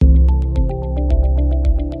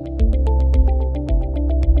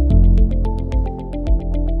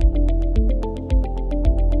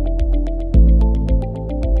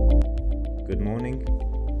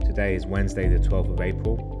is Wednesday the 12th of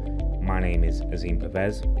April. My name is Azeem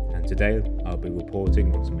Pervez, and today I'll be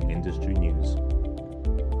reporting on some industry news.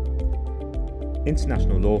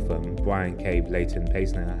 International law firm Bryan Cave Leighton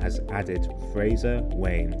Paisner has added Fraser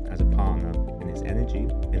Wayne as a partner in its energy,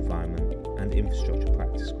 environment and infrastructure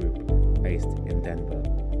practice group based in Denver.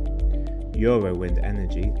 Eurowind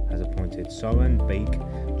Energy has appointed Soren Bake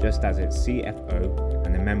just as its CFO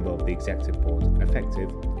and a member of the executive board, effective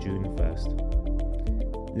June 1st.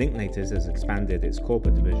 Linklaters has expanded its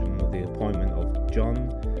corporate division with the appointment of John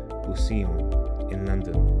Boussillon in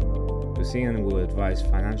London. Boussillon will advise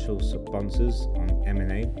financial sponsors on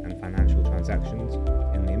M&A and financial transactions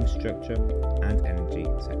in the infrastructure and energy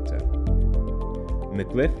sector.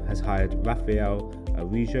 McGriff has hired Rafael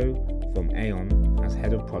Arijo from Aon as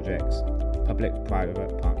head of projects,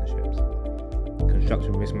 public-private partnerships,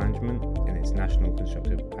 construction risk management in its national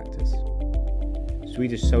construction practice.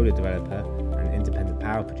 Swedish solar developer and independent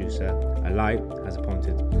power producer Alight has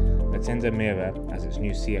appointed Latenda Mira as its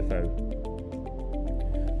new CFO.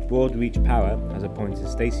 Broadreach Power has appointed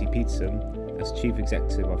Stacey Peterson as Chief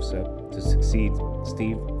Executive Officer to succeed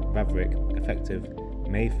Steve Vavrick effective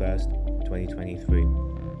May 1st, 2023.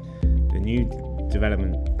 The New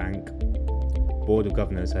Development Bank Board of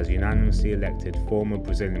Governors has unanimously elected former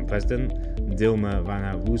Brazilian President Dilma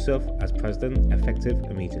Rousseff as President effective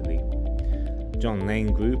immediately. John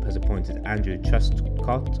Lane Group has appointed Andrew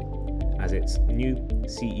Truscott as its new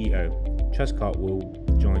CEO. Truscott will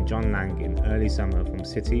join John Lang in early summer from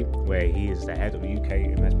Citi, where he is the head of UK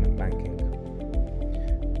investment banking.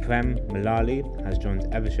 Prem Mullally has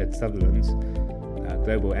joined Evershed Sutherland's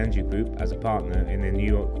Global Energy Group as a partner in the New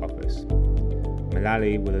York office.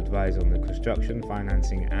 Mullally will advise on the construction,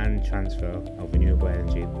 financing and transfer of renewable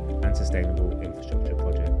energy and sustainable infrastructure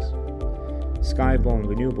projects. Skyborn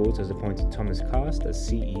Renewables has appointed Thomas Cast as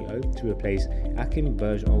CEO to replace Achim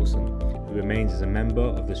Berg-Olsen, who remains as a member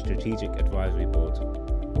of the Strategic Advisory Board.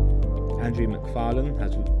 Andrew McFarlane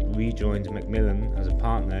has rejoined Macmillan as a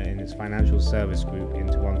partner in its financial service group in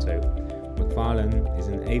Toronto. McFarlane is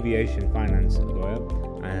an aviation finance lawyer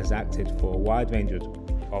and has acted for a wide range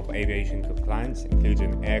of aviation clients,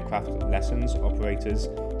 including aircraft lessons operators,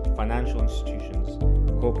 financial institutions,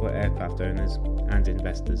 corporate aircraft owners, and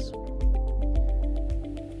investors.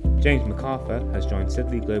 James MacArthur has joined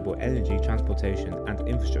Sidley Global Energy, Transportation and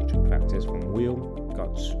Infrastructure Practice from Whale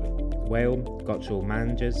Gotshall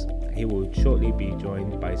Managers. He will shortly be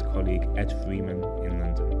joined by his colleague Ed Freeman in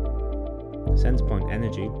London. Centrepoint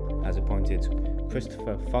Energy has appointed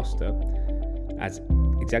Christopher Foster as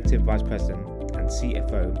Executive Vice President and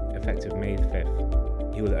CFO effective May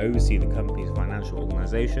 5th. He will oversee the company's financial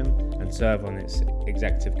organisation and serve on its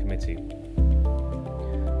executive committee.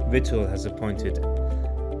 Vitol has appointed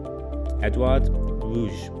Edouard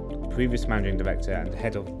Rouge, previous managing director and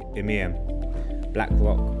head of EMEA,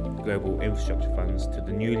 BlackRock Global Infrastructure Funds, to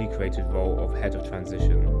the newly created role of head of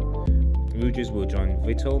transition. Rouges will join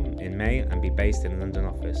Vitol in May and be based in London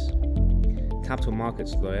office. Capital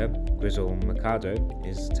markets lawyer Grizel Mercado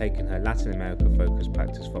is taking her Latin America focused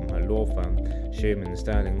practice from her law firm Shearman &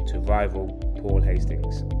 Sterling to rival Paul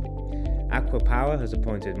Hastings. Aqua Power has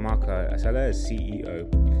appointed Marco Acella as CEO.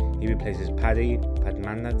 He replaces Paddy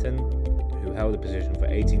Padmanathan, who held the position for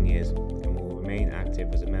 18 years and will remain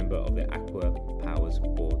active as a member of the Aqua Powers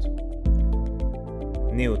board.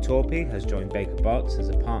 Neil Torpey has joined Baker Botts as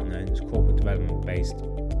a partner in its corporate development based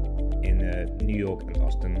in the New York and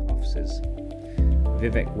Austin offices.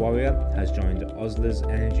 Vivek Warrior has joined Osler's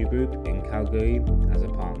Energy Group in Calgary as a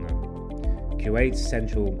partner. Kuwait's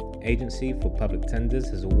Central Agency for Public Tenders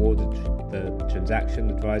has awarded the transaction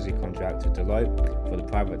advisory contract to Deloitte for the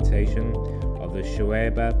privatisation of the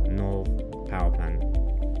Shuaibah North power plant.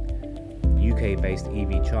 UK-based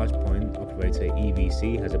EV charge point operator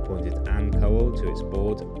EVC has appointed Anne Cowell to its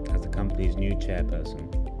board as the company's new chairperson.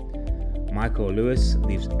 Michael Lewis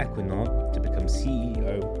leaves Equinor to become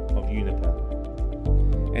CEO of Uniper.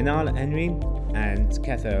 Enal Henry and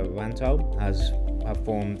Ketha Rantal have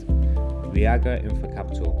formed Riaga Infra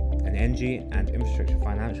Capital, an energy and infrastructure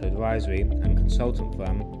financial advisory and consultant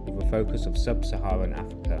firm with a focus of sub-Saharan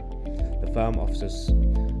Africa. The firm offers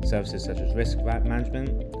services such as risk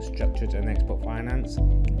management, structured and export finance,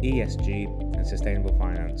 ESG and sustainable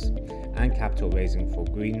finance, and capital raising for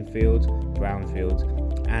greenfield,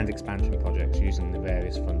 brownfield and expansion projects using the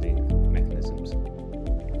various funding mechanisms.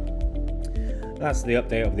 That's the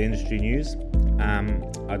update of the industry news.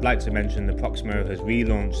 I'd like to mention that Proximo has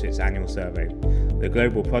relaunched its annual survey. The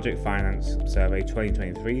Global Project Finance Survey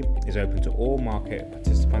 2023 is open to all market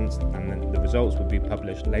participants, and the results will be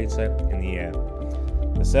published later in the year.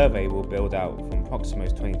 The survey will build out from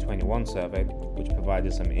Proximo's 2021 survey, which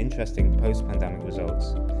provided some interesting post-pandemic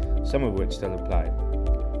results, some of which still apply,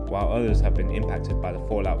 while others have been impacted by the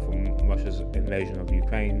fallout from Russia's invasion of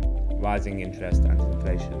Ukraine, rising interest and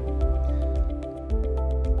inflation.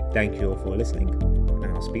 Thank you all for listening, and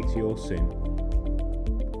I'll speak to you all soon.